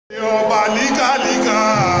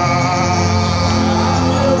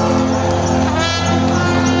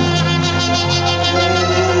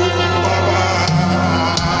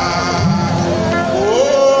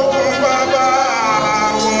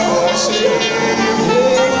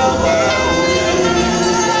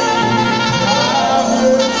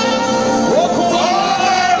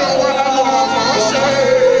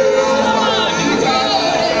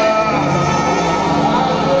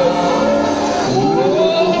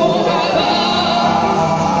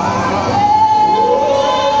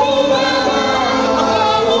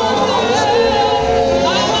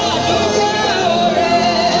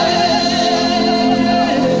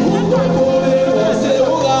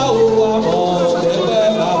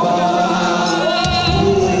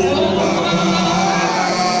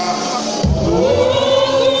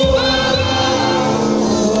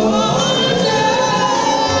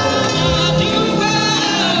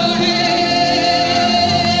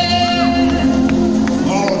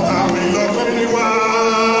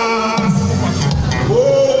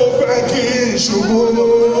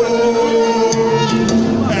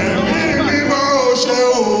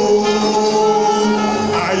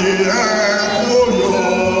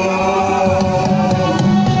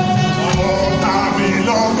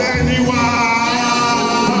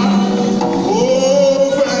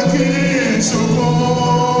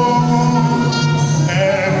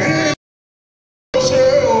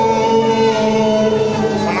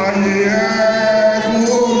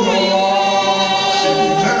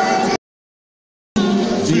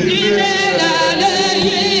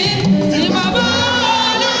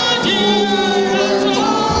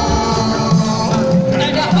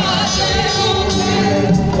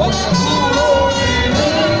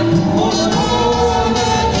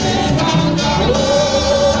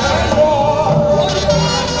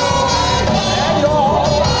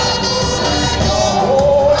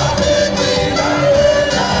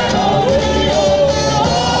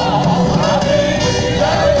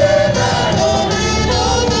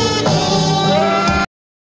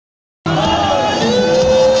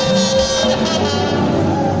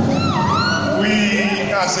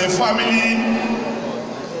As a family,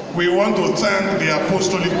 we want to thank the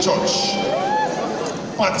Apostolic Church,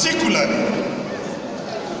 particularly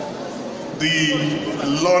the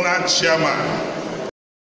Lorna chairman,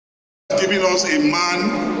 giving us a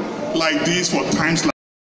man like this for times like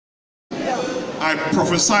this. I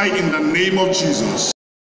prophesy in the name of Jesus,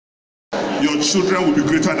 your children will be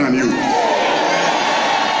greater than you.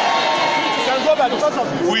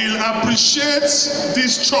 We'll appreciate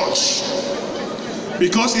this church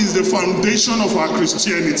because it's the foundation of our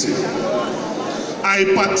Christianity. I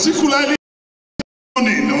particularly,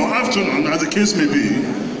 morning or afternoon, as the case may be,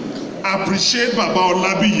 appreciate Baba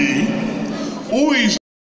Olabiyi, who is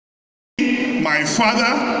my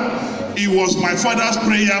father. He was my father's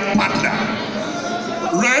prayer partner.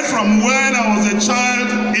 Right from when I was a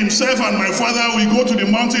child, himself and my father, we go to the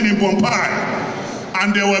mountain in Pompai.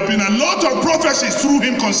 And there have been a lot of prophecies through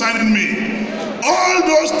him concerning me. All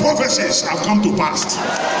those prophecies have come to pass.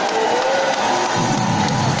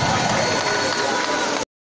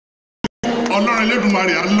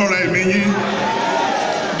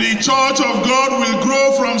 The church of God will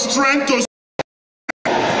grow from strength to strength,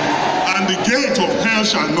 and the gate of hell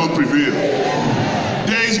shall not prevail.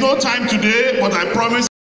 There is no time today, but I promise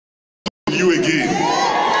you again.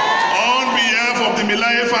 On behalf of the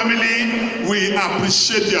Melaye family, we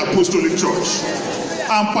appreciate the Apostolic Church.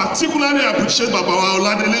 And particularly appreciate Baba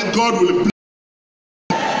Oladele. God will bless.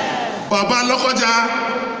 Baba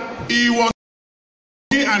Lokoja, he was,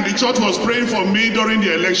 and the church was praying for me during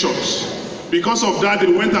the elections. Because of that,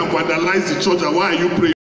 they went and vandalized the church. And why are you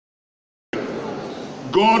praying?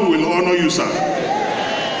 God will honor you, sir.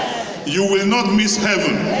 You will not miss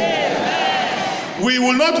heaven. We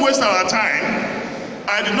will not waste our time.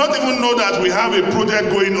 I did not even know that we have a project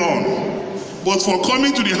going on. But for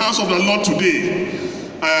coming to the house of the Lord today,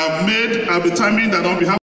 I've determined that on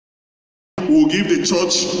behalf of we will give the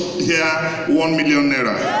church here 1 million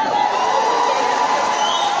naira.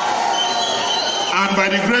 And by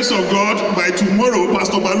the grace of God, by tomorrow,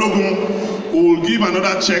 Pastor Balogun will give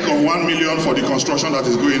another check of 1 million for the construction that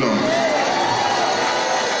is going on.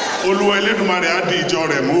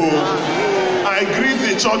 I greet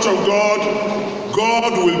the church of God.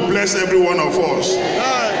 God will bless every one of us.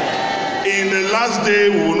 In the last day,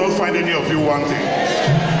 we will not find any of you wanting.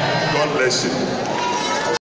 God bless you.